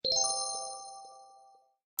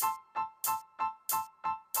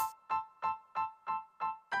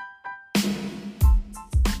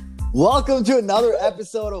Welcome to another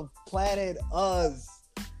episode of Planet Us,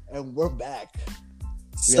 and we're back.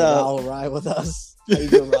 We have Raul Rai with us. How you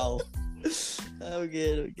doing, Raul? I'm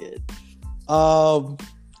good.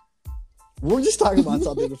 We're just talking about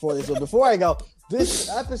something before this. So before I go, this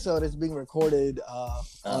episode is being recorded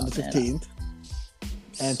on the 15th,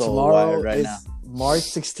 and so tomorrow right is now. March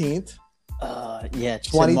 16th. 2021.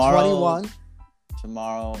 2021.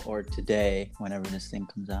 Tomorrow or today, whenever this thing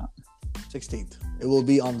comes out. 16th. It will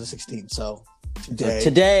be on the 16th. So today, So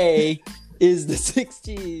today is the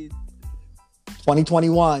 16th.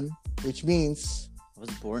 2021, which means I was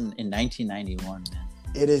born in 1991, man.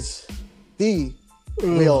 it is the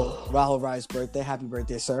real Raul Rai's birthday. Happy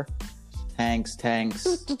birthday, sir. Thanks. Yeah. This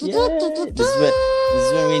is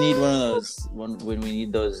when we need one of those. When we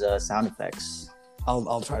need those sound effects. I'll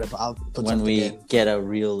put When something we in. get a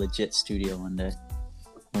real legit studio one day.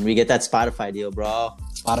 When we get that Spotify deal, bro.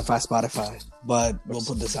 Spotify. But we'll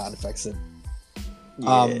put the sound effects in.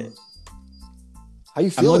 Yeah. How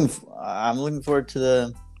you feeling? I'm looking forward to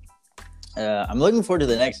the. I'm looking forward to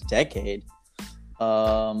the next decade.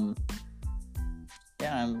 Yeah,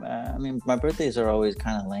 I mean, my birthdays are always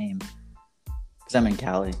kind of lame because I'm in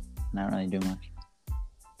Cali and I don't really do much.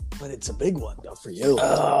 But it's a big one though for you.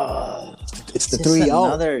 It's the Just 3-0.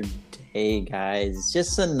 another day, guys. It's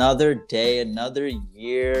just another day, another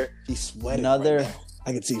year. He's sweating. Another. Right now.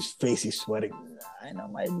 I can see his face. He's sweating. I know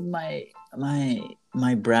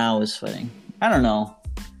my brow is sweating. I don't know.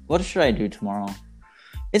 What should I do tomorrow?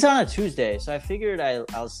 It's on a Tuesday, so I figured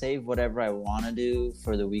I'll save whatever I want to do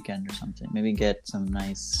for the weekend or something. Maybe get some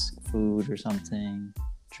nice food or something,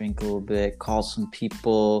 drink a little bit, call some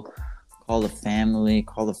people, call the family,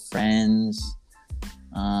 call the friends.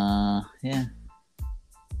 Yeah.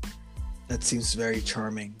 That seems very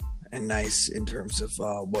charming and nice in terms of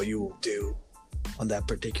what you will do on that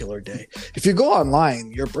particular day. If you go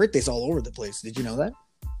online, your birthday's all over the place. Did you know that?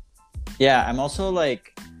 Yeah, I'm also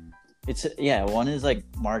like, one is like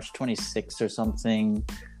March 26th or something.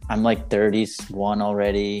 I'm like 31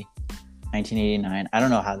 already, 1989. I don't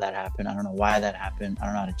know how that happened. I don't know why that happened. I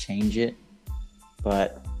don't know how to change it,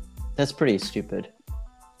 but that's pretty stupid.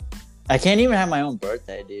 I can't even have my own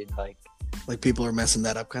birthday, dude. Like people are messing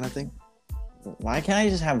that up kind of thing. why can't I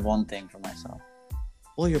just have one thing for myself?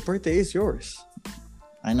 Well, your birthday is yours.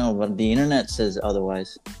 I know, but the internet says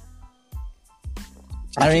otherwise.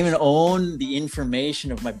 I don't even own the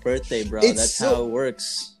information of my birthday, bro. That's how it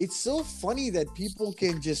works. It's so funny that people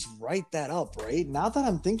can just write that up, right? Now that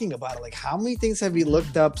I'm thinking about it, like how many things have you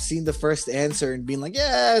looked up, seen the first answer, and been like,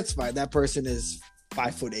 yeah, it's fine. That person is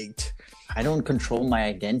 5'8". I don't control my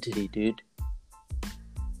identity, dude.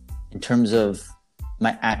 In terms of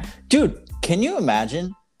dude, can you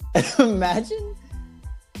imagine? Imagine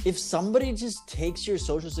if somebody just takes your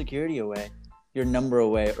social security away, your number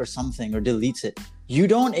away, or something, or deletes it. You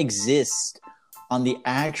don't exist on the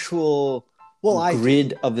actual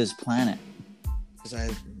grid of this planet. Because I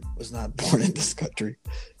was not born in this country.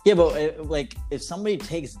 Yeah, but if somebody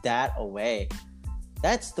takes that away,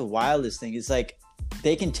 that's the wildest thing. It's like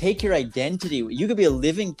they can take your identity. You could be a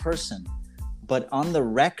living person, but on the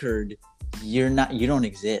record, you don't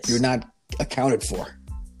exist. You're not accounted for.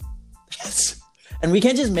 And we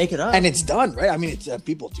can't just make it up. And it's done, right? I mean, it's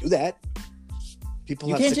people do that. People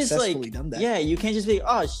have successfully done that. Yeah, you can't just be,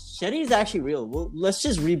 oh, Shetty is actually real. Well, let's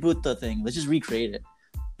just reboot the thing. Let's just recreate it.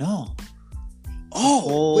 No.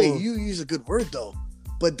 Wait, you use a good word though.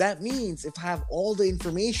 But that means if I have all the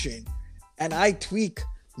information and I tweak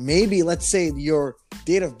maybe, let's say, your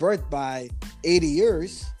date of birth by 80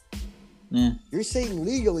 years, you're saying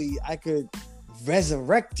legally I could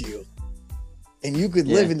resurrect you and you could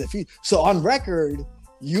live in the future. So on record,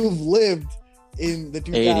 you've lived in the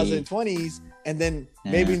 2020s and then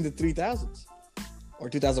maybe in the 3000s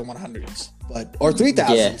or 2100s, or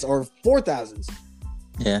 3000s or 4000s.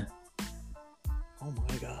 Yeah. Oh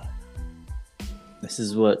my God. This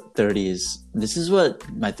is what 30 is. This is what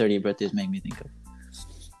my 30th birthdays make me think of.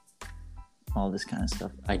 All this kind of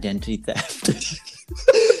stuff. Identity theft.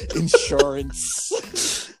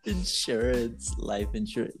 Insurance. Insurance. Life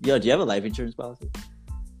insurance. Yo, do you have a life insurance policy?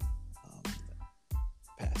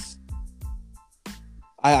 Pass.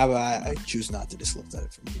 I choose not to disclose that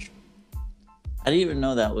information. I didn't even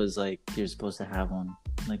know that was like you're supposed to have one.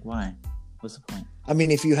 Like, why? What's the point? I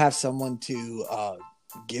mean, if you have someone to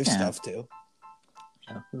give stuff to.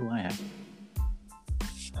 Yeah, who do I have?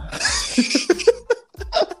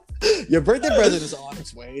 Your birthday present is on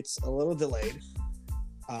its way. It's a little delayed.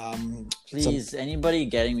 Please, anybody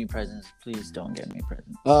getting me presents, please don't get me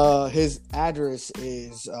presents. His address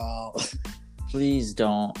is Please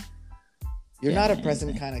don't. You're not a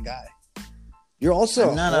present kind of guy. You're also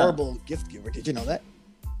I'm a not horrible gift giver. Did you know that?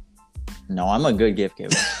 No, I'm a good gift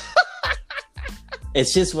giver.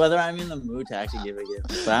 It's just whether I'm in the mood to actually give a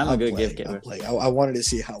gift. But I'm a good gift giver. I wanted to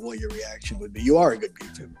see what your reaction would be. You are a good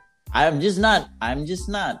gift giver. I'm just not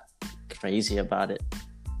crazy about it.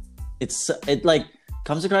 It like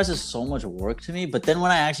comes across as so much work to me, but then when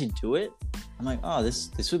I actually do it, I'm like, oh,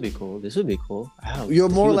 this would be cool. This would be cool. Oh, you're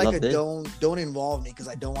more like a don't involve me because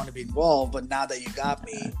I don't want to be involved. But now that you got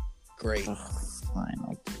me, great. Oh, fine,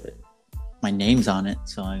 I'll do it. My name's on it,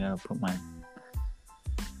 so I gotta put my.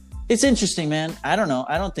 It's interesting, man. I don't know.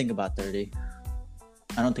 I don't think about 30.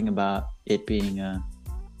 I don't think about it being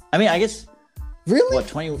I mean, I guess. Really? What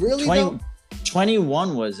 20? Really?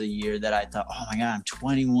 21 was a year that I thought, oh my god, I'm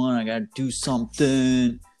 21. I gotta do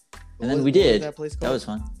something. And then we did. That was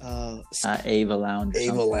fun. Ava Lounge.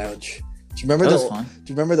 Ava Lounge. Do you remember fun.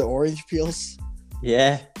 Do you remember the orange peels?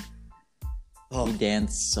 Yeah. Oh. We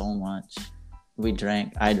danced so much.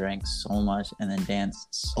 I drank so much and then danced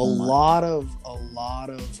so much. A lot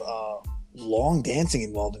of long dancing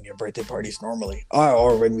involved in your birthday parties normally.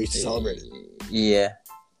 Or when we celebrated. Yeah.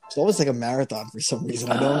 It's always like a marathon for some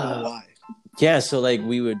reason. I don't know why. Yeah, so like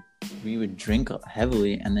we would drink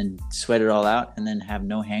heavily and then sweat it all out and then have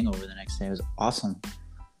no hangover the next day. It was awesome.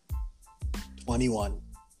 21.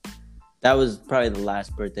 That was probably the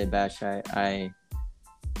last birthday bash that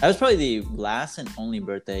was probably the last and only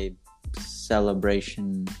birthday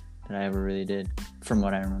celebration that I ever really did, from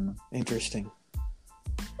what I remember. Interesting.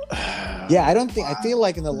 Yeah, I feel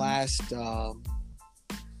like in the last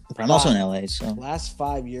I'm also in LA, so last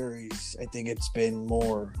 5 years, I think it's been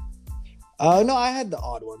more. No, I had the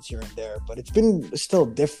odd ones here and there, but it's been still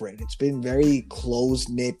different. It's been very close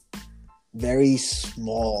knit, very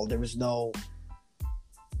small. There was no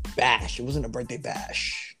bash. It wasn't a birthday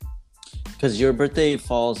bash. Because your birthday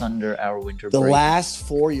falls under our winter break. The last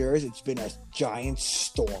 4 years, it's been a giant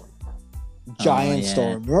storm.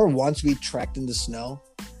 Storm. Remember once we trekked in the snow?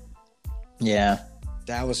 Yeah.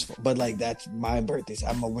 That was, but like that's my birthdays.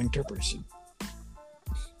 I'm a winter person.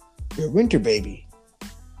 You're a winter baby.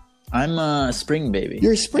 I'm a spring baby.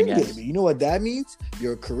 You're a spring baby. You know what that means?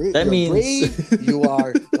 You're brave. You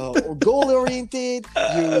are goal oriented.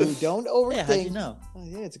 You don't overthink. Yeah, how do you know? Oh,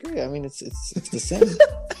 yeah, it's great. I mean, it's the same.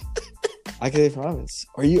 I can promise.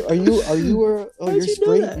 You're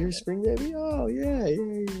spring. You're a spring baby. Oh yeah.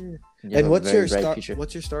 And what's your start? Future.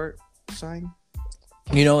 What's your start sign?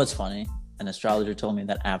 You know what's funny? An astrologer told me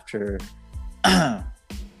that after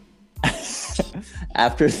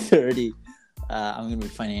 30, I'm gonna be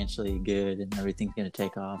financially good and everything's gonna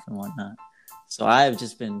take off and whatnot. So I've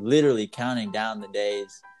just been literally counting down the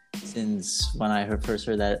days since when I first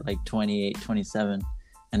heard that at like 28, 27,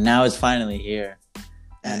 and now it's finally here.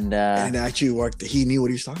 And it actually worked. He knew what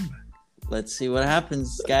he was talking about. Let's see what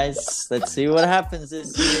happens, guys. Let's see what happens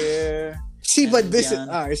this year. See, but this is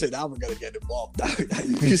all right. So now we're gonna get involved.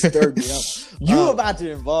 You stirred me up. You about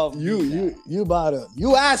to involve me. You about to.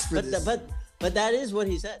 You asked for this. But that is what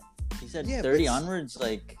he said. He said 30 onwards,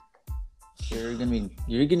 like you're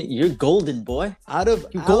golden, boy. Out of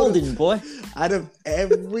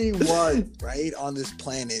everyone right on this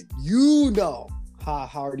planet, you know how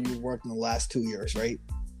hard you worked in the last 2 years, right?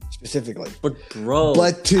 Specifically. But bro,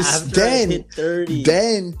 to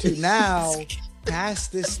now pass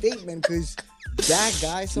this statement because that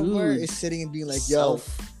guy somewhere is sitting and being like, yo,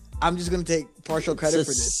 I'm just gonna take partial credit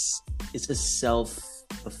for this. It's a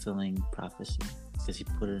self-fulfilling prophecy because he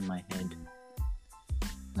put it in my head.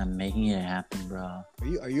 And I'm making it happen, bro.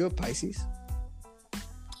 Are you a Pisces?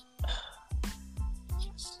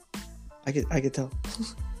 Yes. I could tell.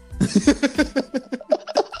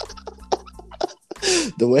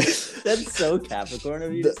 The way that's so Capricorn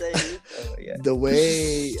of you to say. Oh my God. The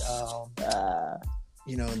way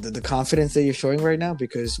the confidence that you're showing right now,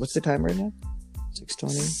 because what's the time right now?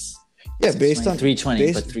 6:20. Yeah, based on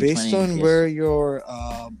 3:20. Based on where your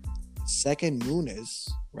second moon is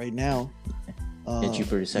right now.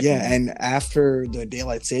 Jupiter second. Yeah, and after the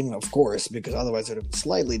daylight saving, of course, because otherwise it would have been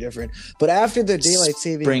slightly different. But after the daylight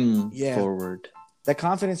saving, bring forward the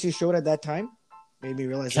confidence you showed at that time made me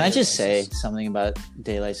realize. Can I just say something about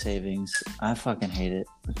daylight savings? I fucking hate it.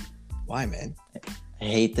 Why, man? I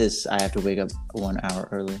hate this. I have to wake up 1 hour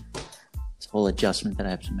early. This whole adjustment that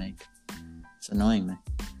I have to make. It's annoying me.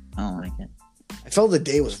 I don't like it. I felt the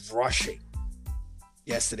day was rushing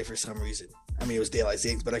yesterday for some reason. I mean, it was daylight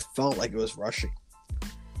savings, but I felt like it was rushing.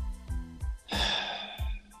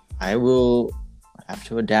 I will have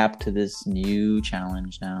to adapt to this new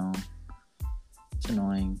challenge now. It's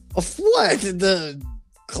annoying. Of what? The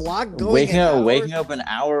clock going waking up an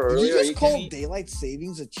hour earlier? Did you just call daylight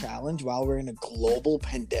savings a challenge while we're in a global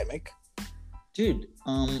pandemic? Dude,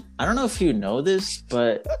 I don't know if you know this,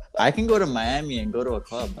 but I can go to Miami and go to a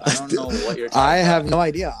club. I don't know what you're talking I about. have no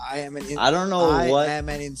idea. I don't know what I am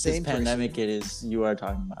an this insane pandemic person. it is you are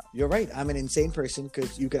talking about. You're right. I'm an insane person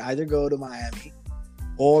because you can either go to Miami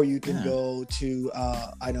or you can Yeah. go to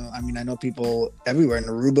I know people everywhere in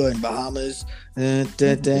Aruba and Bahamas. And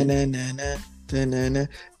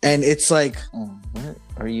it's like Oh, what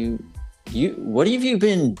are you? What have you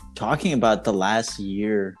been talking about the last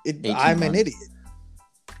year? 18 I'm an months? idiot.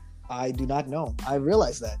 I do not know. I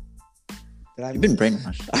realize that You've been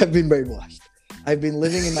brainwashed. I've been brainwashed. I've been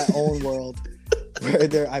living in my own world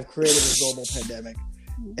where I've created a global pandemic,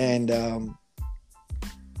 and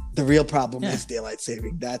the real problem is daylight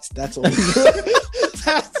saving. That's what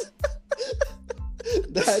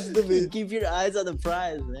that's the big Keep your eyes on the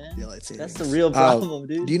prize, man. daylight saving. That's the real problem,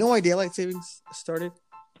 dude. Do you know why daylight savings started?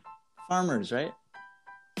 Farmers, right?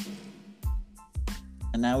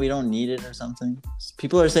 And now we don't need it or something.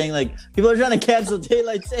 People are saying like people are trying to cancel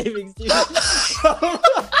daylight savings, dude.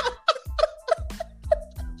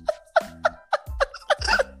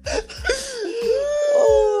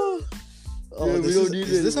 Oh, we don't need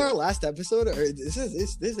is it. this our last episode, or this is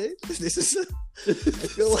it? This is. I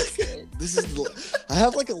feel like this is. I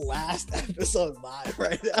have like a last episode vibe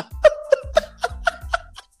right now.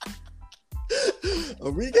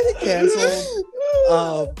 Are we getting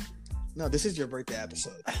canceled? No, this is your birthday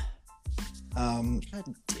episode. God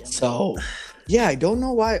damn it. So yeah, I don't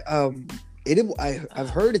know why. I've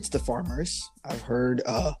heard it's the farmers. I've heard.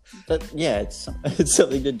 But yeah, it's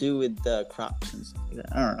something to do with crops and stuff like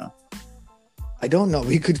that. I don't know. I don't know.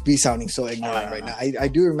 We could be sounding so ignorant right now. I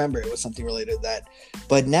do remember it was something related to that.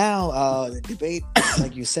 But now the debate,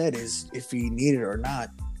 like you said, is if we need it or not.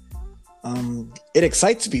 It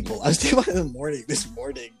excites people. I was thinking about it this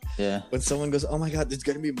morning. Yeah. When someone goes, "Oh my God, there's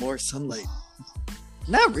gonna be more sunlight."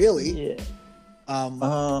 Not really.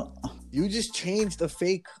 Yeah. You just changed the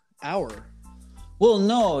fake hour. Well,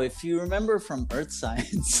 no. If you remember from Earth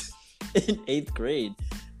Science in 8th grade,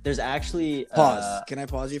 there's actually Pause. Can I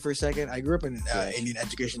pause you for a second? I grew up in an Indian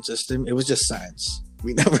education system. It was just science.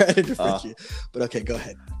 We never had a differentiate. But okay, go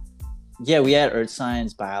ahead. Yeah, we had Earth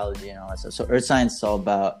Science, biology, and all that stuff. So Earth Science is all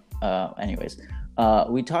about.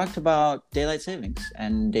 We talked about daylight savings,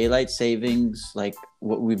 and daylight savings, like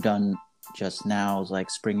what we've done just now, is like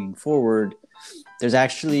springing forward. There's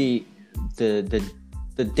actually the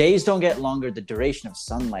days don't get longer. The duration of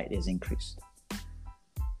sunlight is increased.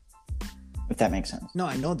 If that makes sense. No,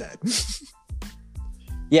 I know that.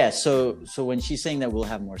 Yeah. So when she's saying that we'll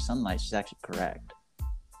have more sunlight, she's actually correct.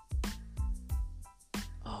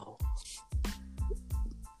 Oh.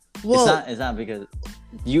 Well, It's not because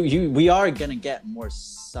we are gonna get more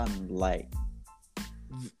sunlight.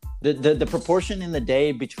 The proportion in the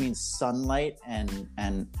day between sunlight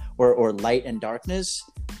and or light and darkness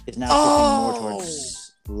is now shifting more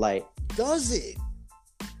towards light. does it?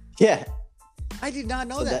 Yeah. I did not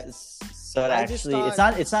know So that. it I just actually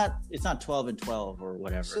thought- it's not 12 and 12 or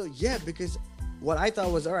whatever. So yeah, because what I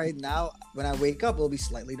thought was all right. Now when I wake up, it'll be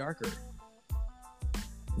slightly darker.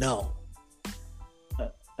 No.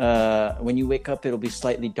 When you wake up, it'll be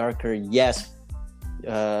slightly darker. Yes.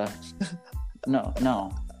 No.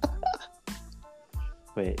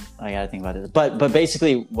 Wait, I gotta think about this. But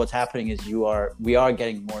basically, what's happening is we are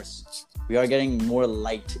getting more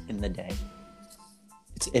light in the day.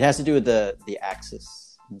 It has to do with the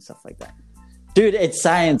axis and stuff like that. Dude, it's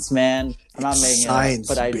science, man. I'm not making science,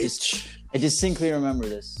 it up, but bitch. I distinctly remember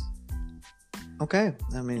this. Okay.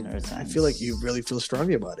 I mean, Earth I Science. feel like you really feel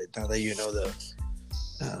strongly about it now that you know the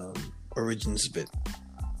origins of it.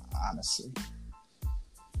 Honestly.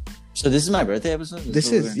 So this is my birthday episode?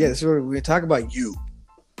 This is where we're gonna talk about you.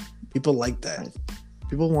 People like that.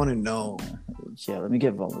 People want to know. Yeah, let me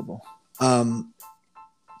get vulnerable.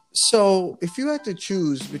 So if you had to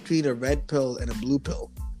choose between a red pill and a blue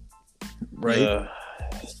pill, right?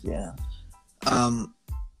 Yeah.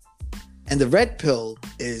 And the red pill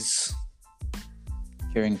is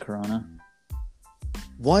Curing Corona.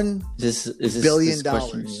 $1 Is this billion this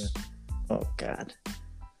question? dollars. Oh God!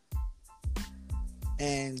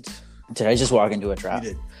 And Did I just walk into a trap? you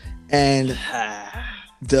did. And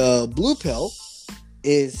the blue pill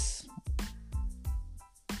is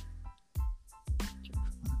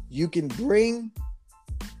you can bring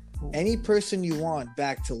any person you want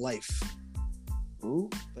back to life. Ooh.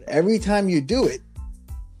 But every time you do it,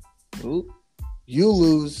 Ooh. you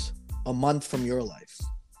lose a month from your life.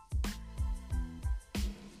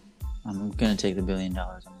 I'm gonna take the $1 billion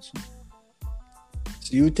on this one.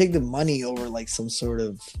 So you would take the money over like some sort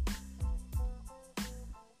of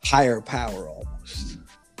higher power almost.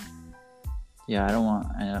 Yeah, I don't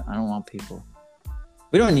want people.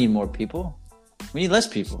 We don't need more people. We need less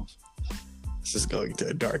people. This is going to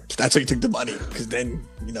a dark. That's why you took the money, because then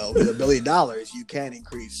with $1 billion you can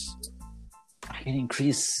increase I can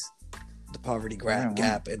increase the poverty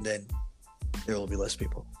gap, and then there will be less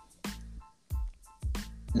people.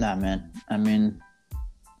 Nah, man. I mean,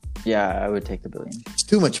 yeah, I would take the $1 billion. It's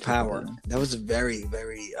too much power. That was a very,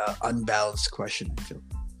 very unbalanced question, I feel.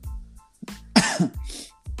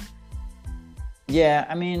 Yeah,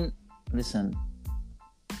 I mean, listen,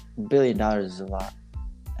 $1 billion is a lot,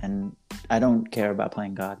 and I don't care about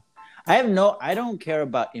playing God. I don't care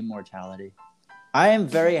about immortality. I am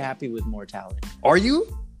very happy with mortality. Are you?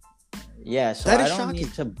 Yeah, so That is I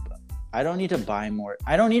don't need to buy more.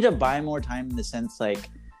 I don't need to buy more time in the sense like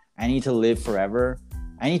I need to live forever.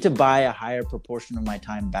 I need to buy a higher proportion of my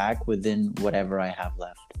time back within whatever I have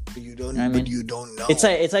left. But you don't. You know what I mean? But you don't know.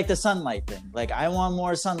 It's like the sunlight thing. Like I want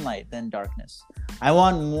more sunlight than darkness. I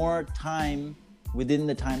want more time within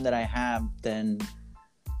the time that I have than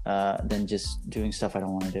just doing stuff I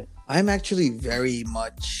don't want to do. I'm actually very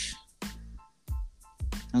much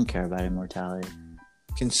I don't care about immortality.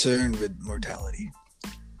 concerned with mortality.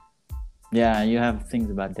 Yeah, you have things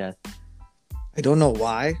about death. I don't know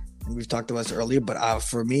why, and we've talked about this earlier, but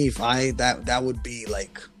for me, if that would be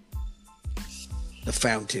like the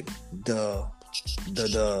fountain, the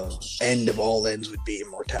end of all ends would be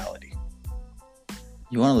immortality.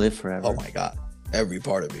 You want to live forever. Oh my god, every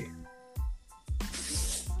part of me.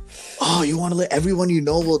 Oh, you want to let everyone you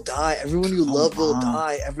know will die. Everyone you love will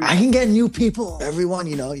die. I can get new people. Everyone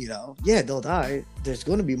yeah, they'll die. There's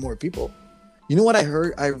going to be more people. You know what I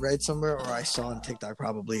read somewhere, or I saw on TikTok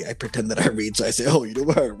probably. I pretend that I read, so I say, oh, you know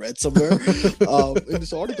what I read somewhere? In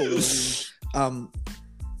this article,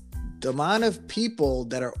 the amount of people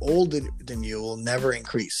that are older than you will never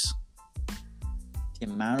increase. The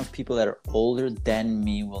amount of people that are older than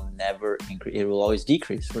me will never increase. It will always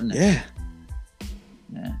decrease, wouldn't it? Yeah.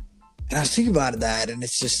 Yeah. And I was thinking about that, and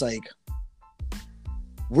it's just like,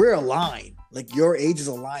 we're a line. Like, your age is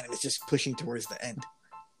a line, and it's just pushing towards the end.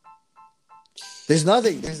 There's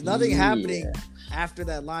nothing happening after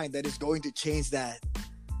that line that is going to change that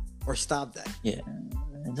or stop that. Yeah.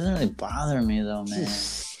 It doesn't really bother me, though, man.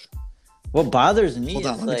 What bothers me Hold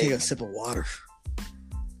is on, let me take a sip of water.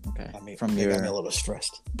 Okay. I mean, From got me a little bit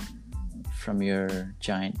stressed. From your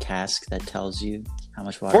giant cask that tells you how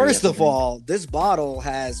much water. First of all, this bottle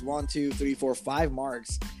has 1, 2, 3, 4, 5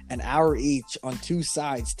 marks, an hour each on 2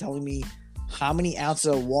 sides, telling me how many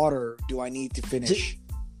ounces of water do I need to finish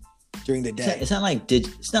during the day. It's not like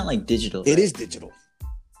digital. It right? is digital.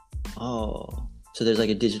 Oh, so there's like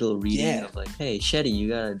a digital reading Yeah. of like, hey, Shetty, you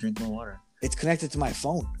gotta drink more water. It's connected to my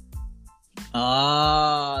phone.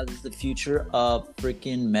 Ah, this is the future of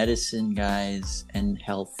freaking medicine, guys, and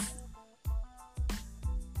health.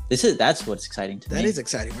 That's what's exciting to me. That is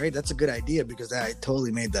exciting, right? That's a good idea because I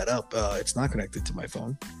totally made that up. It's not connected to my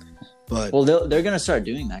phone, but Well, they're gonna start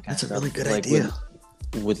doing that kind that's of a stuff. really good like idea.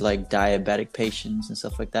 With like diabetic patients and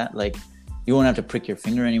stuff like that. Like, you won't have to prick your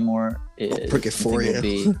finger anymore. I'll prick it for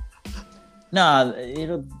you. No,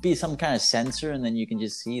 it'll be some kind of sensor, and then you can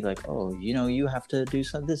just see like, oh, you have to do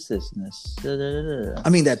this, and this. Da, da, da, da. I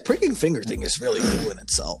mean, that pricking finger thing is really cool in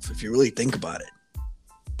itself. If you really think about it,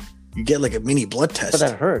 you get like a mini blood test. But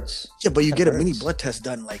that hurts. Yeah, but you That get a hurts. mini blood test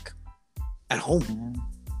done like at home.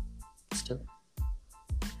 Yeah. Still.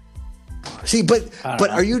 See, but I don't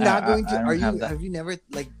know. are you not I- going to? I don't Are you? have that. Have you never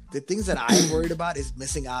like the things that I'm worried about is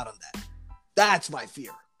missing out on that. That's my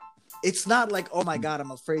fear. It's not like, oh my god, I'm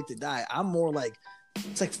afraid to die. I'm more like,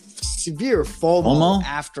 it's like severe FOMO FOMO?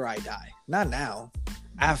 after I die. Not now.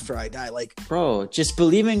 After I die, like, Bro, just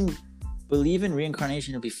believe in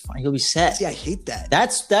reincarnation. You'll be fine. You'll be set. see, I hate that.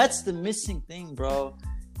 That's the missing thing, bro.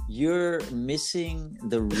 You're missing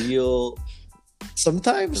the real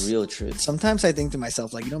Sometimes truth. Sometimes I think to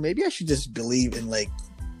myself, like, maybe I should just believe in like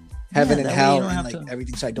heaven and that way you hell don't and have like to-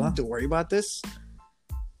 everything, so I don't have to worry about this.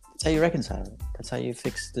 That's how you reconcile it. That's how you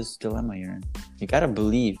fix this dilemma you're in. You gotta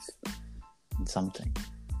believe in something.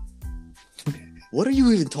 What are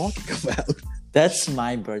you even talking about? That's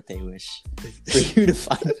my birthday wish for you to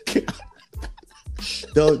find God.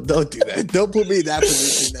 Don't do that. Don't put me in that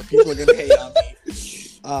position that people are gonna hate on me.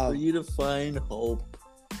 For you to find hope.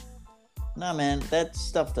 Nah, man, that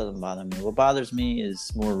stuff doesn't bother me. What bothers me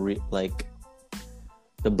is more like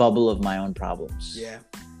the bubble of my own problems. Yeah.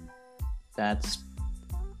 That's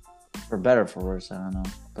for better or for worse, I don't know,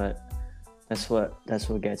 but that's what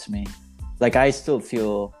gets me. Like, I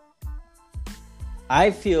feel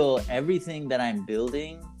everything that I'm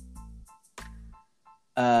building,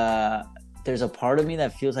 there's a part of me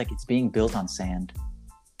that feels like it's being built on sand.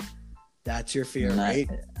 That's your fear, And right?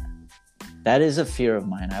 That is a fear of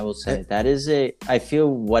mine, I will say. I- I feel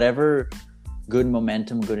whatever good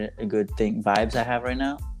momentum, good thing, vibes I have right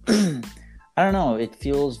now, I don't know, it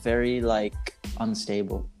feels very like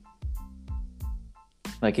unstable.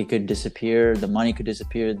 Like it could disappear, the money could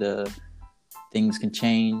disappear, the things can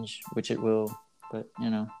change, which it will. But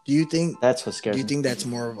Do you think that's what scares Do you me. think that's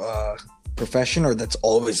more of a profession, or that's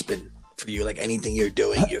always been for you? Like anything you're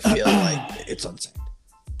doing, you feel like it's unsafe.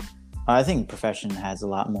 I think profession has a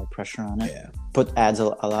lot more pressure on it. Yeah. Adds a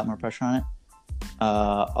lot more pressure on it.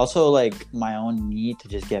 Also, like my own need to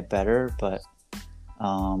just get better, but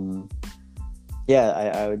yeah,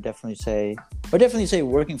 I would definitely say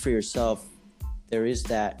working for yourself, there is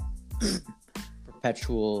that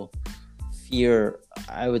perpetual fear.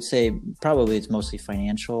 I would say probably it's mostly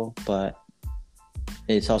financial, but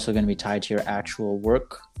it's also going to be tied to your actual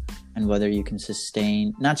work and whether you can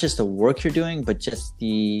sustain not just the work you're doing, but just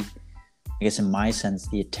I guess in my sense,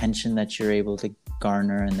 the attention that you're able to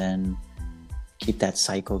garner and then keep that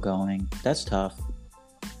cycle going. That's tough.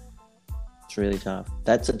 It's really tough.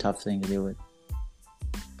 That's a tough thing to deal with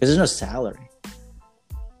because there's no salary.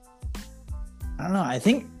 I don't know. I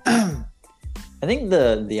think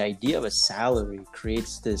the idea of a salary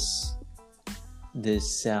creates this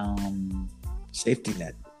Safety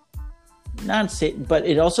net. not say, but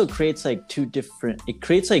it also creates like two different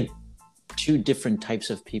types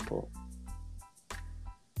of people.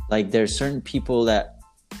 Like there's certain people that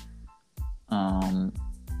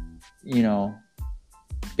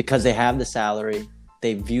because they have the salary,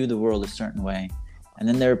 they view the world a certain way. And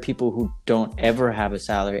then there are people who don't ever have a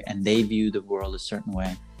salary and they view the world a certain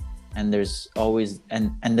way. And there's always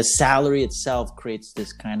and the salary itself creates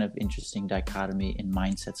this kind of interesting dichotomy in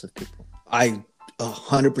mindsets of people. I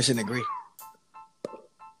 100% agree.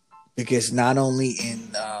 Because not only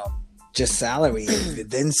in just salary,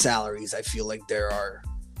 within salaries, I feel like there are,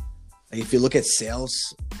 if you look at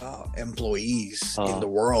sales employees in the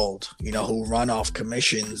world, who run off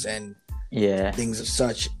commissions and things of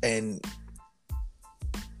such, and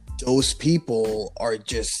those people are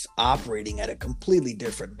just operating at a completely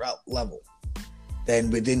different level than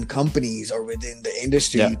within companies or within the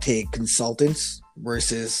industry. You take consultants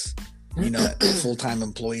versus full-time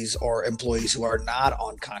employees or employees who are not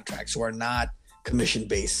on contracts, who are not commission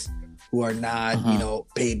based, who are not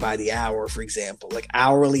paid by the hour, for example, like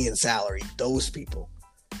hourly and salary. Those people,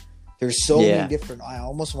 there's so many different, I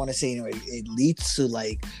almost want to say, it leads to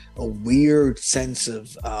like a weird sense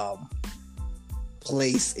of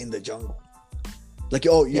place in the jungle. Like,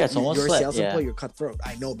 you're a sales employee, you're cutthroat.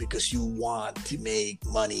 I know, because you want to make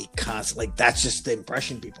money constantly. Like, that's just the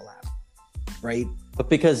impression people have, right? But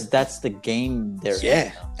because that's the game they're in.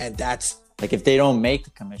 Yeah, and that's like, if they don't make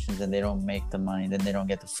the commissions, then they don't make the money, then they don't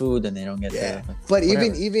get the food, then they don't get the but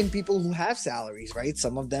even people who have salaries, right?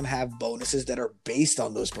 Some of them have bonuses that are based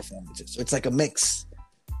on those performances. So it's like a mix.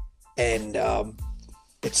 And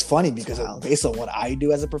it's funny because based on what I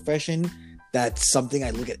do as a profession, that's something I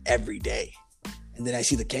look at every day. And then I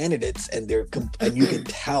see the candidates and and you can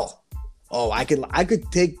tell. Oh, I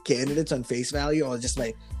could take candidates on face value, or just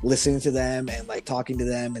like listening to them and like talking to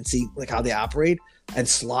them and see like how they operate and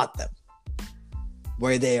slot them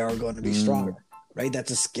where they are going to be stronger, right?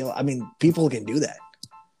 That's a skill. I mean, people can do that.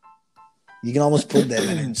 You can almost put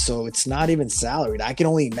them in. So it's not even salaried. I can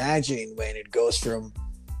only imagine when it goes from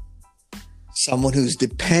someone who's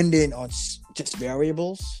dependent on just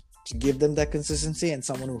variables to give them that consistency and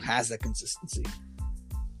someone who has that consistency.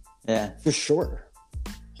 Yeah, for sure.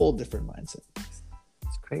 Whole different mindset.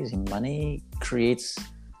 It's crazy. Money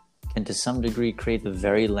can to some degree create the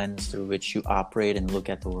very lens through which you operate and look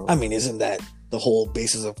at the world. I mean, isn't that the whole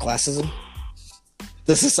basis of classism?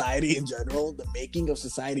 The society in general, the making of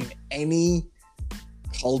society in any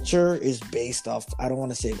culture is based off, I don't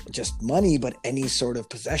want to say just money, but any sort of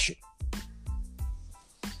possession.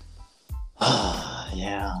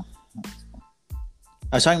 Yeah.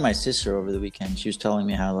 I was talking to my sister over the weekend. She was telling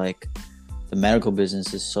me how like the medical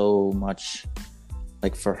business is so much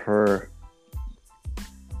like, for her,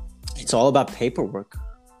 it's all about paperwork.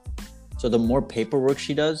 So the more paperwork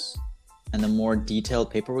she does and the more detailed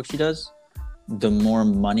paperwork she does, the more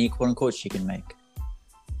money, quote unquote, she can make.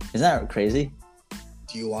 Isn't that crazy?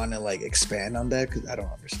 Do you want to like expand on that? Because I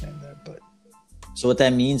don't understand that. But so what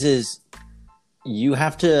that means is you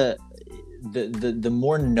have to, the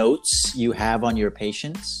more notes you have on your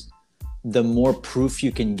patients, the more proof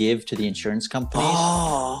you can give to the insurance companies,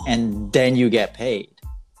 and then you get paid.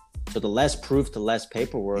 So the less proof, the less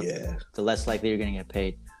paperwork, the less likely you're going to get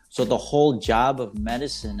paid. So the whole job of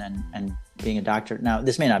medicine and being a doctor, now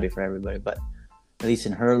this may not be for everybody, but at least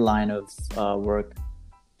in her line of work,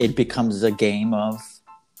 it becomes a game of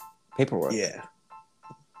paperwork. Yeah.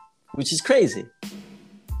 Which is crazy.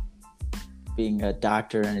 Being a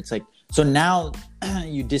doctor, and it's like, so now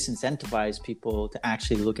you disincentivize people to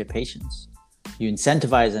actually look at patients. You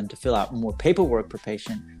incentivize them to fill out more paperwork per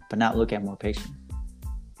patient, but not look at more patients.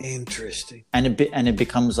 Interesting. And it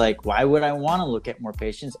becomes like, why would I want to look at more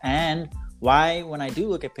patients? And why, when I do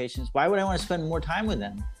look at patients, why would I want to spend more time with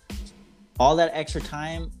them? All that extra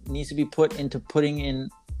time needs to be put into putting in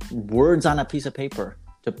words on a piece of paper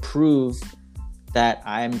to prove that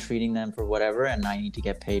I'm treating them for whatever, and I need to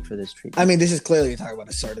get paid for this treatment. I mean, this is clearly you're talking about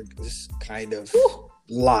this kind of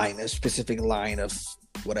line, a specific line of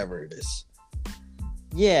whatever it is.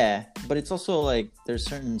 Yeah, but it's also like there's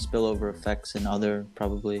certain spillover effects in other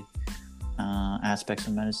probably aspects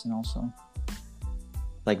of medicine also.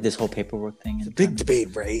 Like this whole paperwork thing. It's a big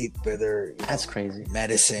debate, right? Whether that's crazy.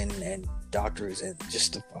 Medicine and doctors and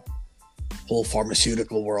just the whole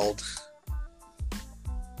pharmaceutical world.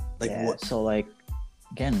 Like what? So like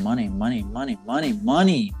again, money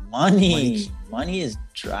is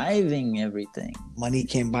driving everything. Money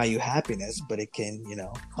can't buy you happiness, but it can,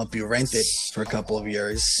 help you rent it for a couple of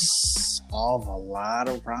years. Solve a lot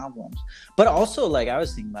of problems. But also, like, I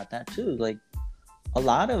was thinking about that too. Like, a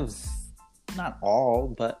lot of, not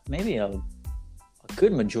all, but maybe a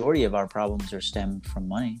good majority of our problems are stemmed from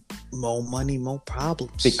money. More money, more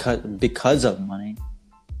problems. Because of money.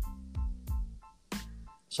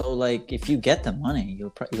 So, like, if you get the money,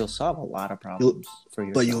 you'll solve a lot of problems for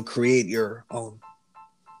yourself. But you'll create your own.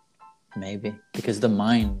 Maybe. Because the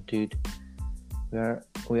mind, dude.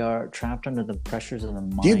 We are trapped under the pressures of the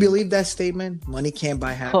mind. Do you believe that statement? Money can't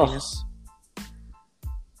buy happiness?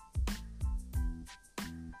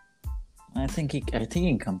 I think he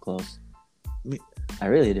can come close. I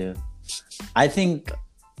really do. I think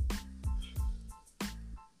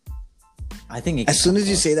as soon as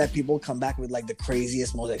you say that, people come back with like the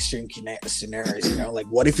craziest, most extreme scenarios. Like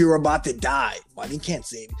what if you were about to die? Money can't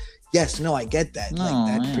save you. Yes, no, I get that.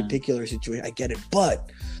 Particular situation, I get it. But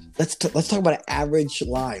let's talk about an average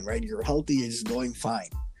line, right? You're healthy, you're just going fine.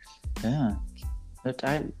 Yeah, but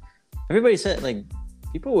everybody said like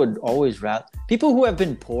people would always rather people who have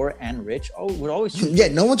been poor and rich would always choose. Yeah,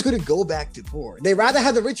 no one's going to go back to poor. They rather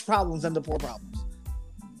have the rich problems than the poor problems.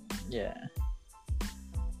 Yeah.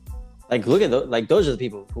 Like, look at those. Like, those are the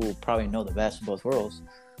people who probably know the best of both worlds.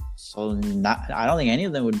 So, I don't think any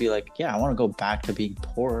of them would be like, yeah, I want to go back to being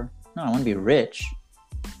poor. No, I want to be rich.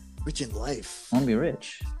 Rich in life. I want to be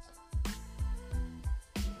rich.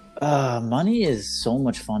 Money is so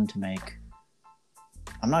much fun to make.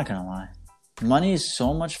 I'm not gonna lie. Money is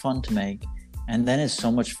so much fun to make, and then it's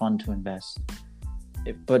so much fun to invest.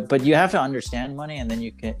 But you have to understand money, and then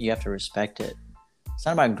you have to respect it. It's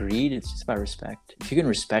not about greed, it's just about respect. If you can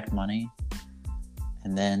respect money,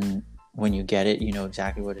 and then when you get it, you know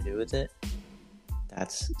exactly what to do with it.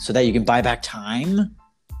 That's so that you can buy back time.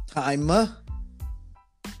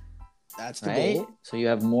 That's the right? goal. So you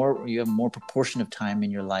have more proportion of time in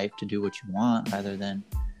your life to do what you want rather than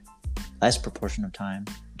less proportion of time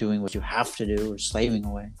doing what you have to do or slaving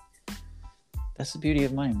away. That's the beauty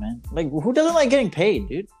of money, man. Like, who doesn't like getting paid,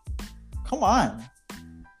 dude? Come on.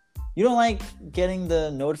 You don't like getting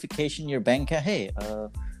the notification in your bank account, hey,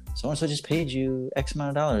 so-and-so just paid you X amount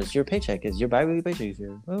of dollars. Your paycheck is your bi-weekly paycheck is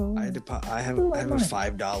here. Oh, I have a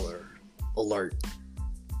 $5 alert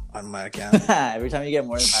on my account. Every time you get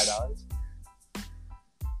more than $5.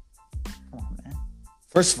 Come on, man.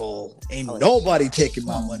 First of all, ain't nobody taking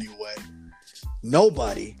my money away.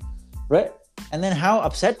 Nobody. Right? And then how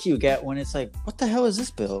upset do you get when it's like, what the hell is this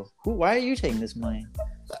bill? Why are you taking this money?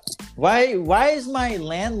 Why is my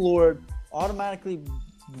landlord automatically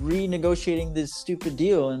renegotiating this stupid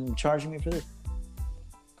deal and charging me for this?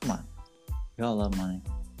 Come on. We all love money.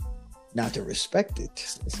 Not to respect it.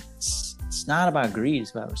 It's not about greed,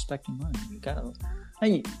 it's about respecting money. You gotta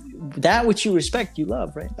that which you respect, you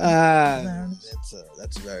love, right?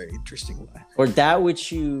 That's a very interesting line. Or that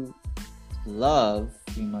which you love,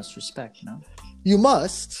 you must respect, you know? You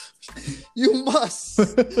must,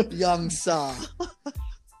 young sir.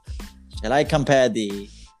 Shall I compare thee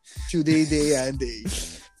to thee and thee?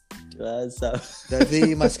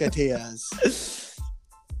 The Musketeers.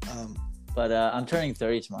 But I'm turning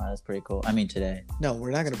 30 tomorrow. That's pretty cool. I mean, today. No, we're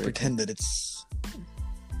not going to pretend that it's...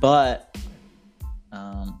 But,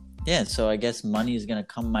 yeah, so I guess money is going to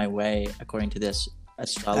come my way according to this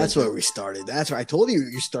astrology. That's where we started. That's where I told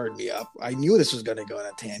you started me up. I knew this was going to go on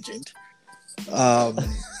a tangent.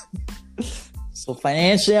 So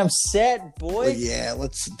financially, I'm set, boy. Well, yeah,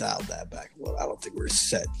 let's dial that back a little. I don't think we're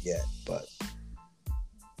set yet, but...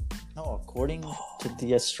 No, according to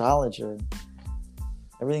the astrologer...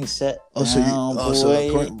 Everything's set. So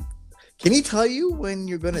Can he tell you when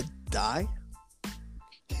you're gonna die?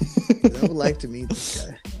 I would like to meet this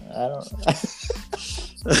guy. I don't.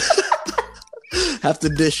 Have to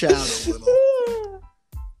dish out a little.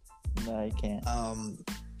 No, I can't.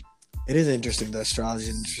 It is interesting. The astrology is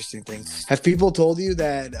an interesting thing. Have people told you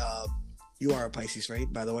that you are a Pisces,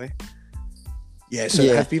 right? By the way. Yeah. So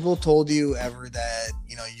have people told you ever that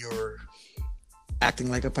you're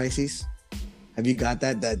acting like a Pisces? Have you got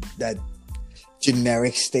that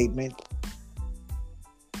generic statement?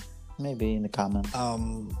 Maybe in the comments.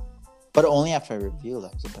 But only after I reveal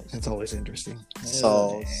that was a Pisces. That's always interesting.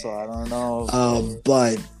 So I don't know.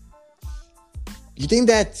 But you think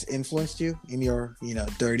that's influenced you in your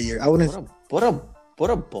 30 years? I wouldn't. What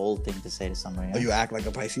a bold thing to say to somebody. Oh, you act like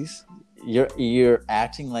a Pisces? You're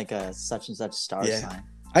acting like a such and such star sign.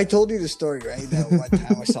 I told you the story, right? That one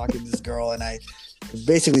time I was talking to this girl and I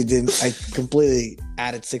basically I completely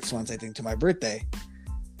added 6 months, I think, to my birthday.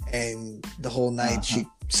 And the whole night she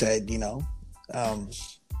said,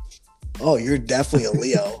 oh, you're definitely a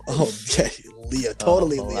Leo. Oh, yeah, Leo.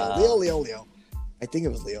 Totally Leo. Wow. Leo. I think it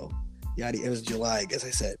was Leo. Yeah, it was July, I guess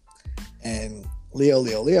I said. And Leo.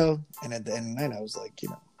 And at the end of the night, I was like,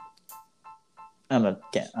 I'm a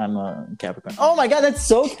Capricorn. Oh my God, that's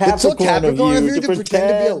so Capricorn, it's so Capricorn of you to pretend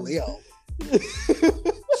to be a Leo.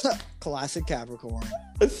 Classic Capricorn.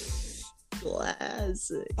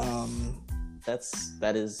 Classic.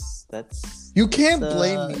 That's. You can't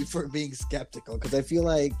blame me for being skeptical because I feel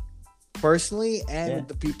like personally and with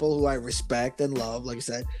the people who I respect and love, like I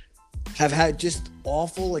said, have had just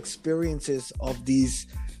awful experiences of these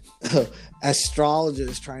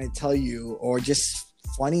astrologers trying to tell you, or just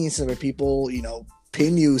funny instead of people,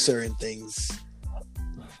 pin you certain things.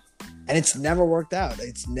 And it's never worked out.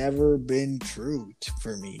 It's never been true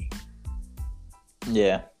for me.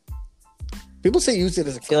 Yeah. People say use it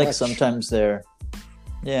as a crutch. I feel like sometimes they're...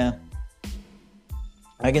 Yeah.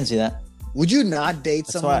 I can see that. Would you not date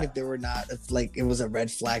someone if it was a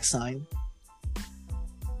red flag sign?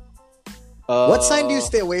 What sign do you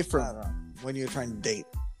stay away from when you're trying to date?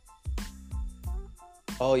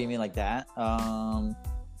 Oh, you mean like that?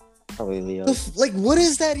 Probably Leo. What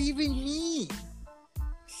does that even mean?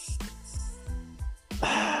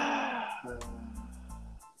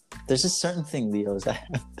 There's a certain thing Leos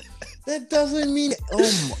have. That doesn't mean...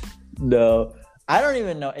 No. I don't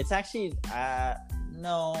even know. It's actually...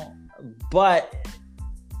 no. But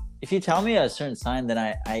if you tell me a certain sign, then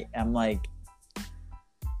I'm like...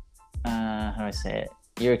 how do I say it?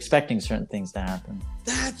 You're expecting certain things to happen.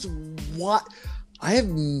 That's what... I have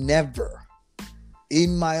never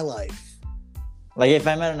in my life... Like, if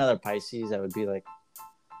I met another Pisces, I would be like...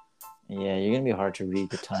 Yeah, you're going to be hard to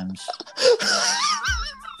read at times.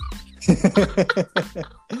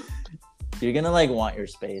 You're gonna want your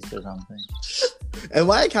space or something. Am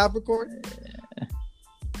I a Capricorn?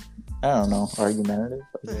 I don't know. Argumentative.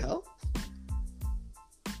 What the hell?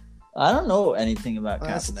 I don't know anything about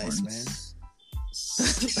Capricorns. That's nice,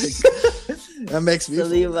 man. That makes me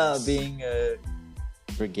feel about being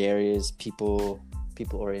gregarious, people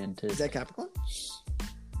oriented. Is that Capricorn?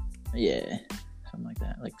 Yeah, something like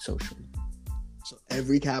that, like social. So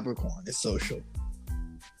every Capricorn is social.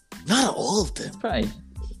 Not all of them. It's probably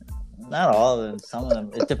not all of them. Some of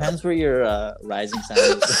them. It depends where your rising sign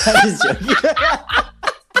is. I'm just joking.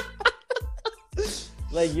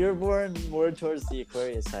 Like, you're born more towards the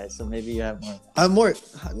Aquarius side, so maybe you have more. I'm more.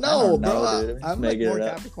 No, bro. Dude. I'm like more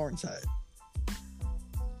Capricorn side.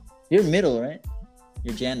 You're middle, right?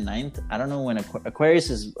 You're Jan 9th. I don't know when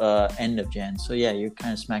Aquarius is end of Jan. So yeah, you're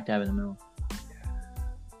kind of smack dab in the middle.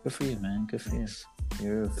 Good for you, man. Good for you.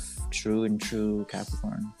 You're a true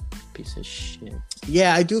Capricorn. Piece of shit.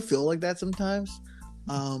 Yeah, I do feel like that sometimes.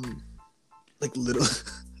 Like little.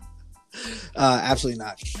 Absolutely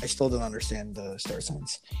not. I still don't understand the star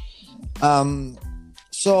signs.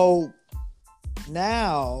 So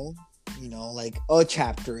now, like a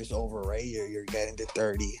chapter is over, right? You're getting to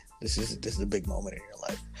 30. This is a big moment in your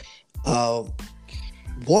life.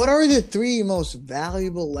 What are the 3 most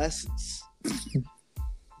valuable lessons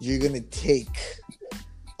you're gonna take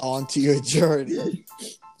onto your journey?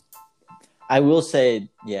 I will say,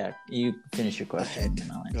 yeah, you finish your question.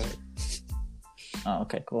 Go ahead. Oh,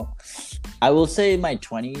 okay, cool. I will say my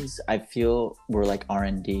 20s, I feel, were like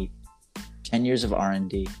R&D. 10 years of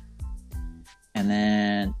R&D. And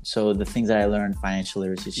then, so the things that I learned, financial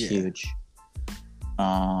literacy is huge.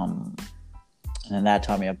 And then that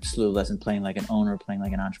taught me a slew of lessons, playing like an owner, playing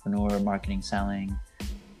like an entrepreneur, marketing, selling,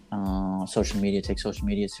 social media, take social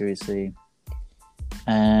media seriously.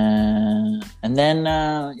 And then,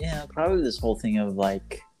 probably this whole thing of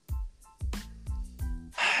like,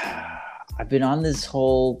 I've been on this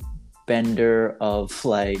whole bender of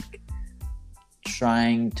like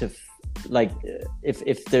trying to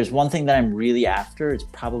if there's one thing that I'm really after, it's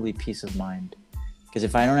probably peace of mind. Because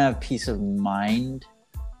if I don't have peace of mind,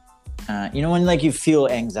 you know, when like you feel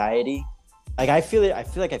anxiety, like I feel it. I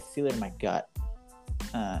feel like I feel it in my gut.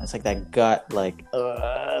 It's like that gut like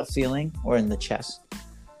feeling, or in the chest.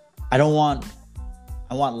 I want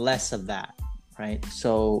less of that, right?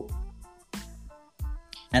 So,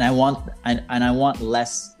 and I want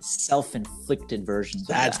less self-inflicted versions.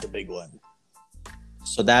 That's of that. the big one.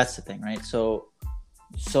 So that's the thing, right? So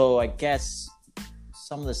I guess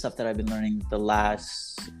some of the stuff that I've been learning the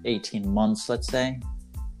last 18 months, let's say,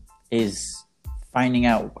 is finding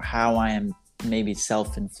out how I am maybe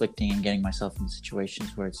self-inflicting and getting myself into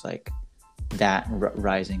situations where it's like that,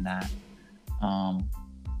 rising that. So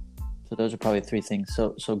those are probably three things.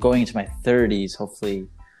 So going into my 30s, hopefully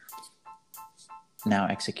now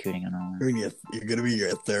executing on all that. You're gonna be in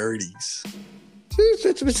your 30s.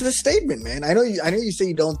 It's a statement, man. I know you say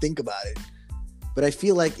you don't think about it, but I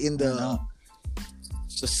feel like in the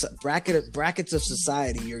brackets of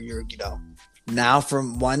society, you're you know, now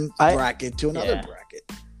from one bracket to another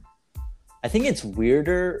bracket. I think it's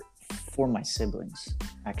weirder for my siblings,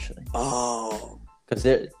 actually. Oh,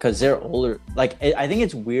 because they're older. Like I think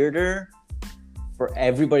it's weirder for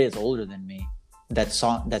everybody that's older than me that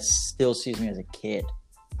still sees me as a kid.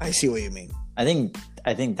 I see what you mean. I think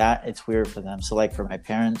that it's weird for them. So like for my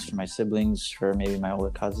parents, for my siblings, for maybe my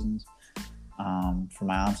older cousins, for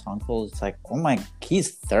my aunts and uncles, it's like, oh my,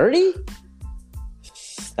 he's 30?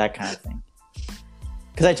 That kind of thing.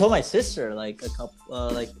 Because I told my sister like a couple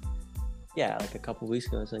weeks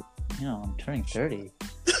ago, I was like, you know, I'm turning 30.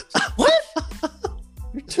 What?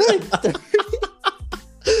 You're turning 30?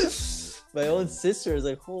 My own sister is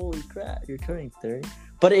like, holy crap, you're turning 30.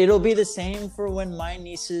 But it'll be the same for when my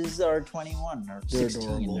nieces are 21 or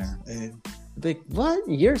 16. Big, what?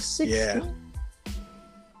 You're 16? Yeah.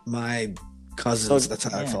 My cousins, that's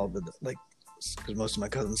how I felt. Like, because most of my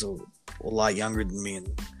cousins are a lot younger than me. And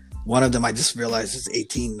one of them, I just realized is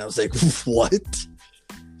 18. And I was like, what?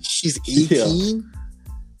 She's 18? Yeah.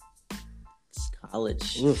 It's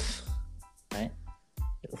college. Oof. Right?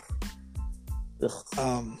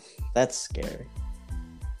 Ugh. That's scary.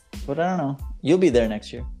 But I don't know. You'll be there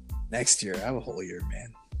next year. Next year. I have a whole year,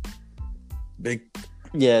 man.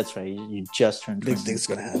 Yeah, that's right. You just turned 20. Big things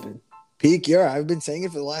gonna happen. Peak year. I've been saying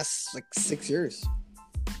it for the last like 6 years.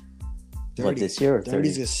 30. What, this year or 30?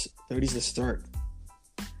 30's the start.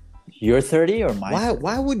 Your 30 or my 30?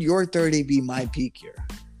 Why would your 30 be my peak year?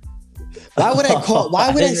 Why would I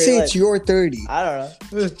say it's your 30? I don't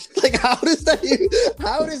know. Like, how does that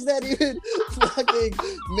even fucking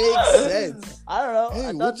make sense? I don't know.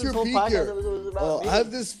 Hey, what's your peak year? Was about me. I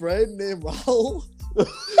have this friend named Raul.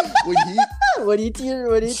 when he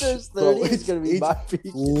turns 30, it's gonna be my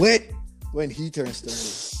peak. Lit when he turns 30.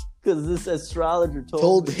 Because this astrologer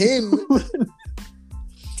told him.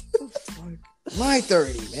 My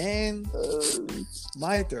 30, man.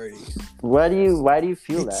 My 30. Why do you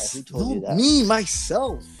feel that? Who told you that? Me,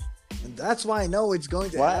 myself. And that's why I know it's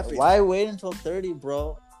going to happen. Why wait until 30,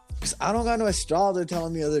 bro? Because I don't got no astrologer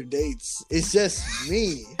telling me other dates. It's just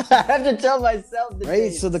me. I have to tell myself the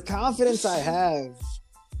dates. So the confidence I have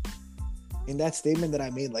in that statement that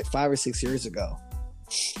I made like 5 or 6 years ago,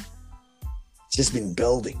 it's just been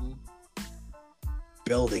building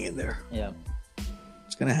in there. Yeah.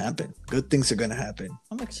 It's gonna happen. Good things are gonna happen.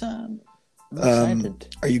 I'm excited.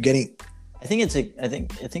 Are you getting? I think it's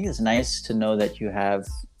nice to know that you have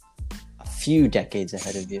a few decades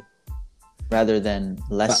ahead of you, rather than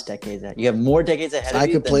less decades ahead. You have more decades ahead of you.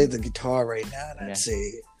 I could play the guitar right now, and I'd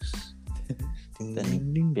say,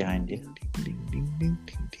 then behind you.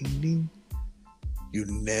 You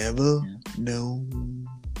never know.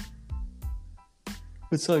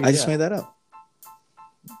 What song? I just made that up.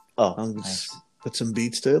 Oh, nice. Put some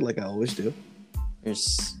beats to it, like I always do. Your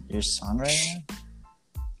songwriter?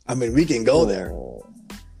 I mean, we can go there.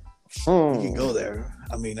 We can go there.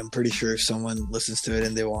 I mean, I'm pretty sure if someone listens to it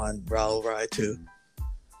and they want Raul Rai to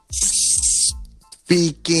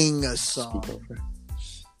speaking a song.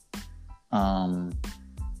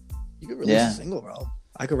 You could release a single, Raul.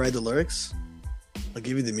 I could write the lyrics. I'll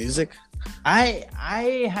give you the music. I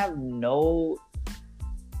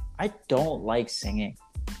don't like singing.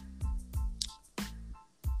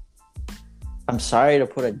 I'm sorry to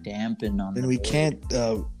put a dampen on. Then we can't.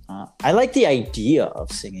 I like the idea of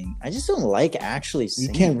singing. I just don't like actually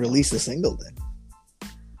singing. You can't release a single then.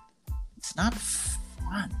 It's not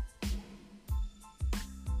fun.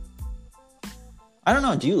 I don't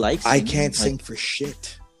know. Do you like singing? I can't sing for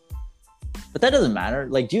shit. But that doesn't matter.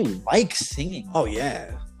 Like, do you like singing? Oh,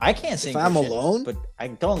 yeah. I can't sing. If I'm for shit, alone, but I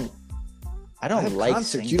don't have like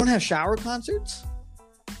concerts. singing. You don't have shower concerts?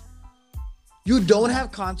 You don't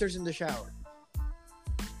have concerts in the shower?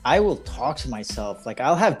 I will talk to myself. Like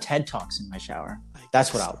I'll have TED Talks in my shower.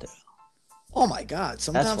 That's what I'll do. Oh my god!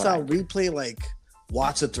 Sometimes what I I'll replay like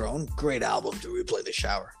Watch the Throne. Great album to replay in the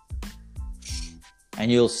shower.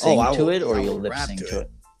 And you'll sing to it, or I you'll will lip rap sync to to it.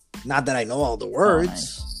 it. Not that I know all the words.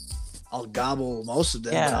 Nice. I'll gobble most of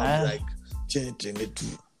them. Yeah, I'll be like,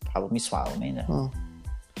 Probably swallow me. Then. oh.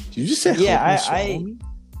 Did you just say Yeah, swallow me?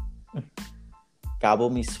 Gobble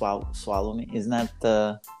me, swallow me. Isn't that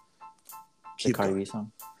the Cardi B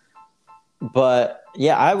song? But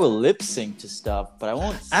yeah, I will lip sync to stuff, but I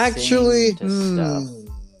won't actually sing to stuff.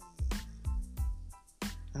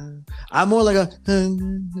 I'm more like a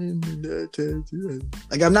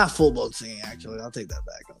like I'm not full blown singing. Actually, I'll take that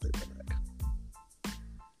back. There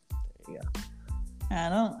you go. I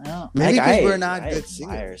don't. Maybe like, because we're not I good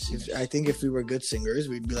singers. singers. I think if we were good singers,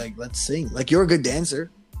 we'd be like, let's sing. Like you're a good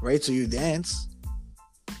dancer, right? So you dance.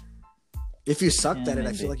 If you sucked at it,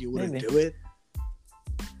 I feel like you wouldn't do it.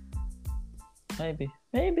 Maybe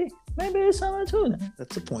there's something to that.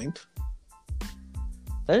 That's the point.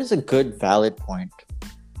 That is a good, valid point.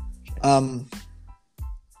 So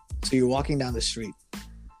you're walking down the street,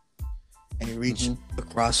 and you reach a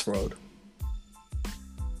crossroad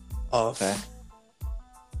of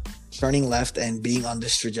turning left and being on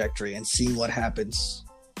this trajectory and seeing what happens.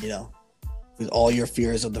 You know, with all your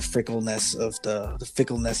fears of the fickleness of the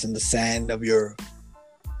fickleness in the sand of your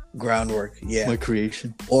groundwork. Yeah, my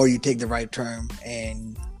creation. Or you take the right turn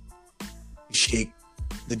and you shake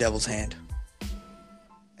the devil's hand,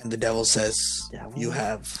 and the devil says, "You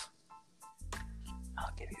have."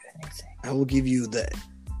 I'll give you anything. I will give you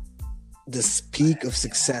this peak of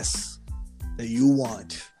success that you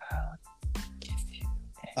want. I'll give you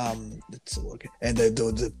and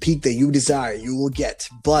the peak that you desire, you will get,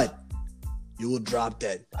 but you will drop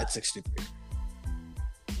dead at 63.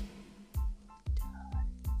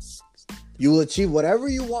 You will achieve whatever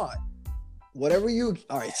you want.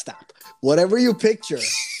 All right, stop. Whatever you picture.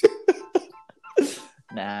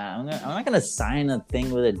 Nah, I'm not gonna sign a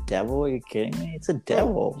thing with a devil. Are you kidding me? It's a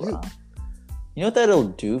devil, bro. You know what that'll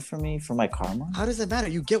do for me, for my karma? How does it matter?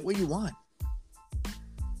 You get what you want.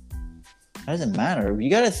 How does it matter? You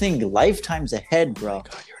gotta think lifetimes ahead, bro. Oh my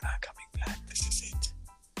God, you're not coming back. This is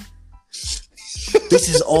it. This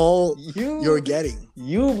is all you're getting.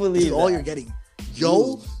 You believe this is all you're getting.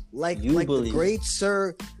 Yo, like the great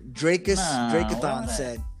Sir Dracathon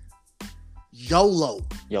said, YOLO.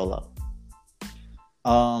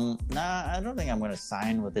 Nah, I don't think I'm gonna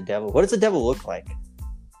sign with the devil. What does the devil look like?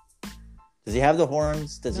 Does he have the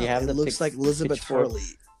horns? Does he have the? It looks like Elizabeth Hurley.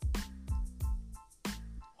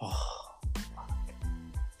 Oh, fuck.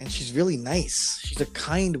 And she's really nice. She's a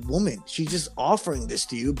kind woman. She's just offering this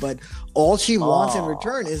to you, but all she wants in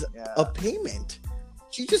return is a payment.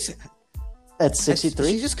 She just at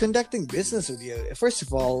 63. She's just conducting business with you. First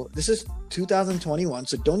of all, this is 2021,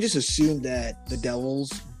 so don't just assume that the devil's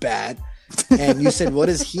bad. And you said, what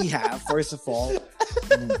does he have? First of all,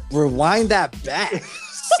 rewind that back,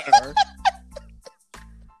 sir.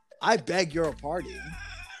 I beg your pardon.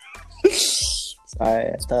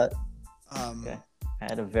 Sorry, I thought. Okay. I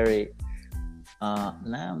had a very.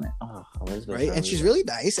 Elizabeth. Right, and she's really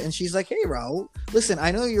nice, and she's like, "Hey, Raul, listen,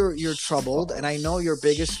 I know you're troubled, and I know your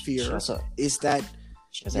biggest fear is that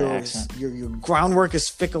your groundwork is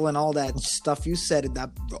fickle and all that stuff you said in that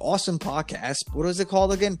awesome podcast. What is it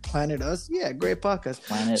called again? Planet Us? Yeah, great podcast.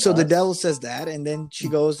 The devil says that, and then she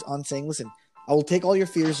goes on saying, listen, I will take all your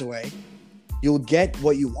fears away. You'll get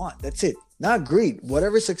what you want. That's it. Not greed.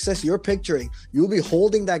 Whatever success you're picturing, you'll be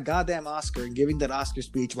holding that goddamn Oscar and giving that Oscar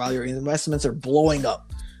speech while your investments are blowing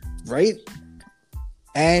up. Right?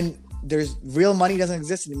 And there's real money doesn't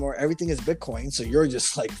exist anymore. Everything is Bitcoin, so you're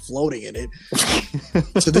just like floating in it.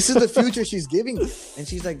 So this is the future she's giving you, and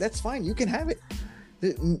she's like, "That's fine, you can have it.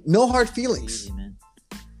 No hard feelings. Easy, man.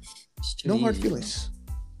 No hard feelings.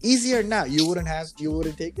 Bro. Easier now. You wouldn't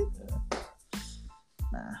take it.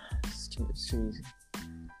 Nah, it's too easy.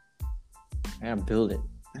 I gotta build it.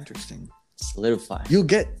 Interesting. Solidify. You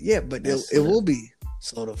get but it will be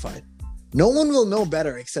solidified. No one will know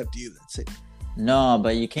better except you. That's it. No,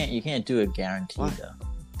 but you can't do it guaranteed though.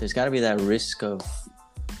 There's got to be that risk of.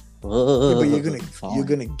 But you're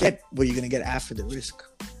gonna get what you're gonna get after the risk.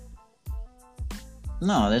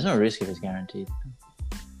 No, there's no risk if it's guaranteed.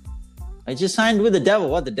 I just signed with the devil.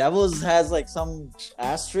 What, the devil has like some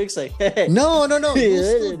asterisk? Like, hey. No. You'll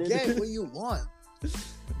still get what you want.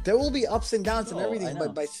 There will be ups and downs and everything,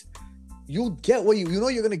 but you'll get what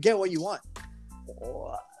you're gonna get what you want.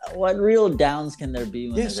 what real downs can there be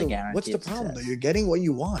when there's a guarantee? What's the problem though? You're getting what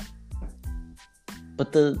you want.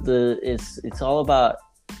 But it's all about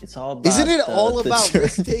Isn't it all about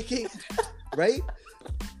risk taking? Right?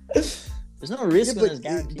 There's no risk when there's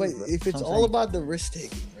guarantees. But if it's all about the risk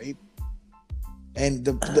taking, right? And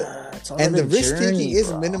the risk taking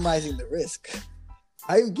is minimizing the risk.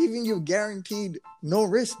 I'm giving you guaranteed no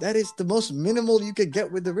risk. That is the most minimal you could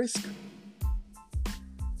get with the risk.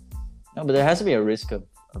 No, but there has to be a risk of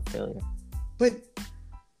failure. But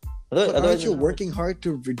aren't you working hard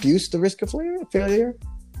to reduce the risk of failure?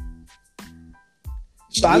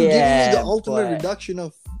 So I'm giving you the ultimate reduction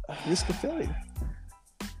of risk of failure.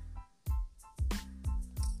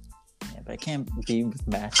 Yeah, but I can't be with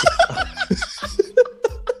magic.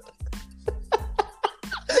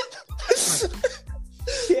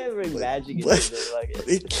 Can't bring magic into it. Like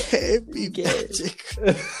it can't be magic.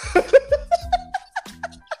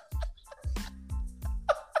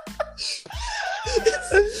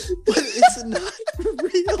 But it's not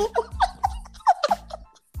real.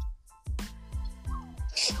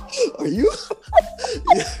 Are you?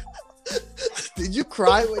 Did you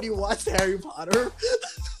cry when you watched Harry Potter?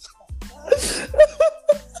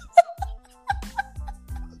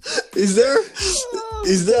 Is there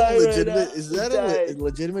a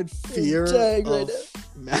legitimate fear of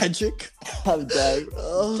magic? I'm dying.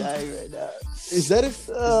 I'm dying right now.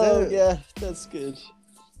 Yeah, that's good.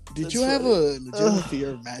 Did you have a legitimate fear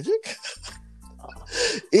of magic?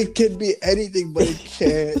 It can be anything, but it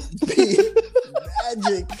can't be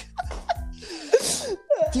magic.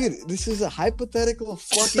 Dude, this is a hypothetical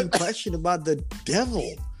fucking question about the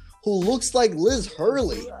devil who looks like Liz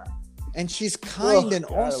Hurley. And she's kind and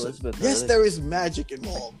awesome. Yes, there is magic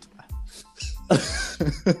involved.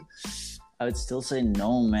 I would still say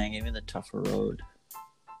no, man. Give me the tougher road.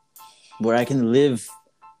 Where I can live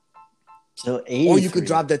till 80. Or you could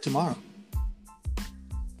drop dead tomorrow.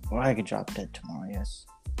 Or I could drop dead tomorrow, yes.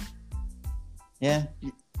 Yeah.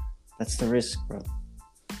 That's the risk, bro.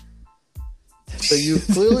 So you've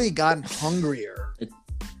clearly gotten hungrier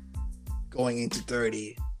going into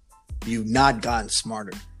 30. You've not gotten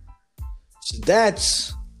smarter. So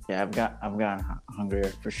that's... Yeah, I've gotten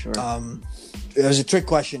hungrier for sure. It was a trick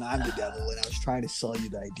question. I'm the devil, and I was trying to sell you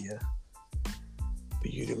the idea.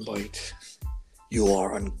 But you didn't bite. You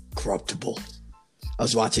are uncorruptible. I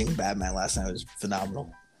was watching Batman last night. It was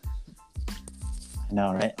phenomenal. I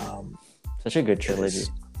know, right? Such a good trilogy.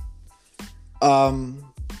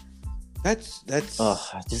 That's. Oh,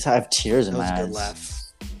 I just have tears in my eyes. That was a good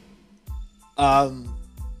laugh.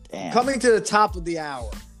 Damn. Coming to the top of the hour.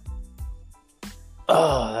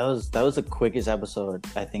 Oh, that was the quickest episode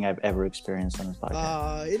I think I've ever experienced on this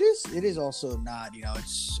podcast. It is also not,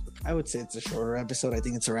 I would say it's a shorter episode. I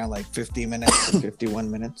think it's around like 50 minutes, 51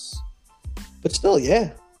 minutes. But still,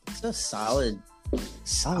 yeah. It's a solid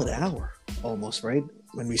hour almost, right?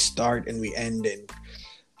 When we start and we end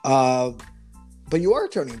but you are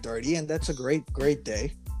turning 30 and that's a great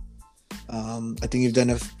day. I think you've done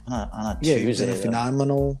you've done a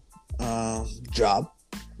phenomenal job.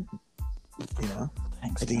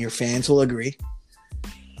 Thanks, I think your fans will agree.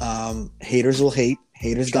 Haters will hate.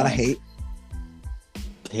 Haters gonna hate.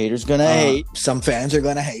 Haters gonna hate. Some fans are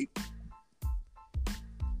gonna hate.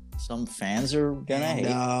 Some fans are gonna hate.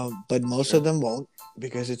 But most of them won't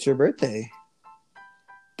because it's your birthday.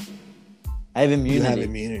 I have immunity. You have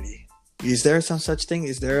immunity. Is there some such thing?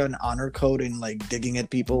 Is there an honor code in like digging at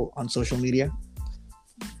people on social media?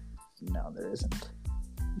 No, there isn't.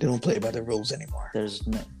 They don't play by the rules anymore.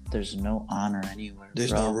 There's no honor anywhere.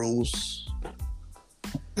 There's no rules.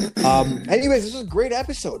 Anyways, this was a great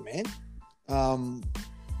episode, man.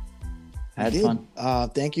 I had fun.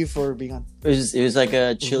 Thank you for being on. It was like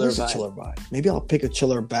a chiller vibe. Maybe I'll pick a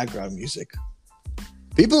chiller background music.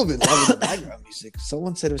 People have been loving the background music.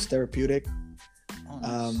 Someone said it was therapeutic. Oh,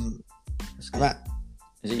 nice.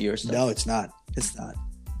 Is it your stuff? No, it's not. It's not.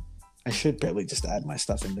 I should probably just add my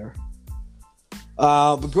stuff in there.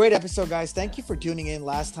 But great episode, guys. Thank you for tuning in.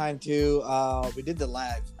 Last time too, we did the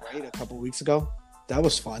live right a couple weeks ago. That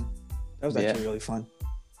was fun. That was actually really fun.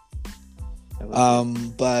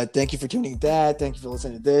 But thank you for tuning in. Thank you for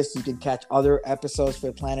listening to this. You can catch other episodes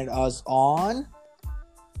for Planet Us on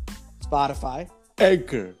Spotify,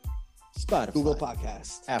 Anchor, Spotify, Google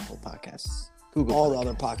Podcasts, Apple Podcasts, all the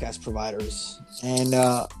other podcast providers, and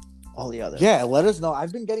all the others. Yeah, let us know.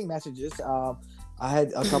 I've been getting messages. I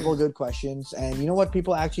had a couple of good questions, and you know what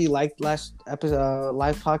people actually liked last episode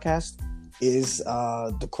live podcast is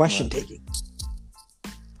the question taking.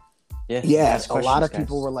 Yeah. A lot of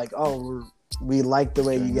people were like, "Oh, we like the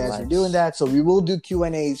way you guys are doing that." So we will do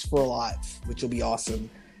Q&As for live, which will be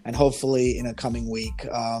awesome. and hopefully in a coming week.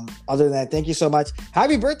 Other than that, thank you so much.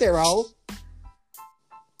 Happy birthday, Raul.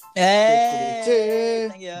 Hey,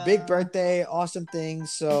 big birthday, awesome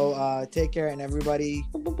things. So take care, and everybody,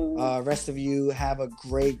 rest of you have a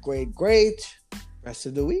great rest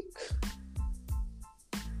of the week.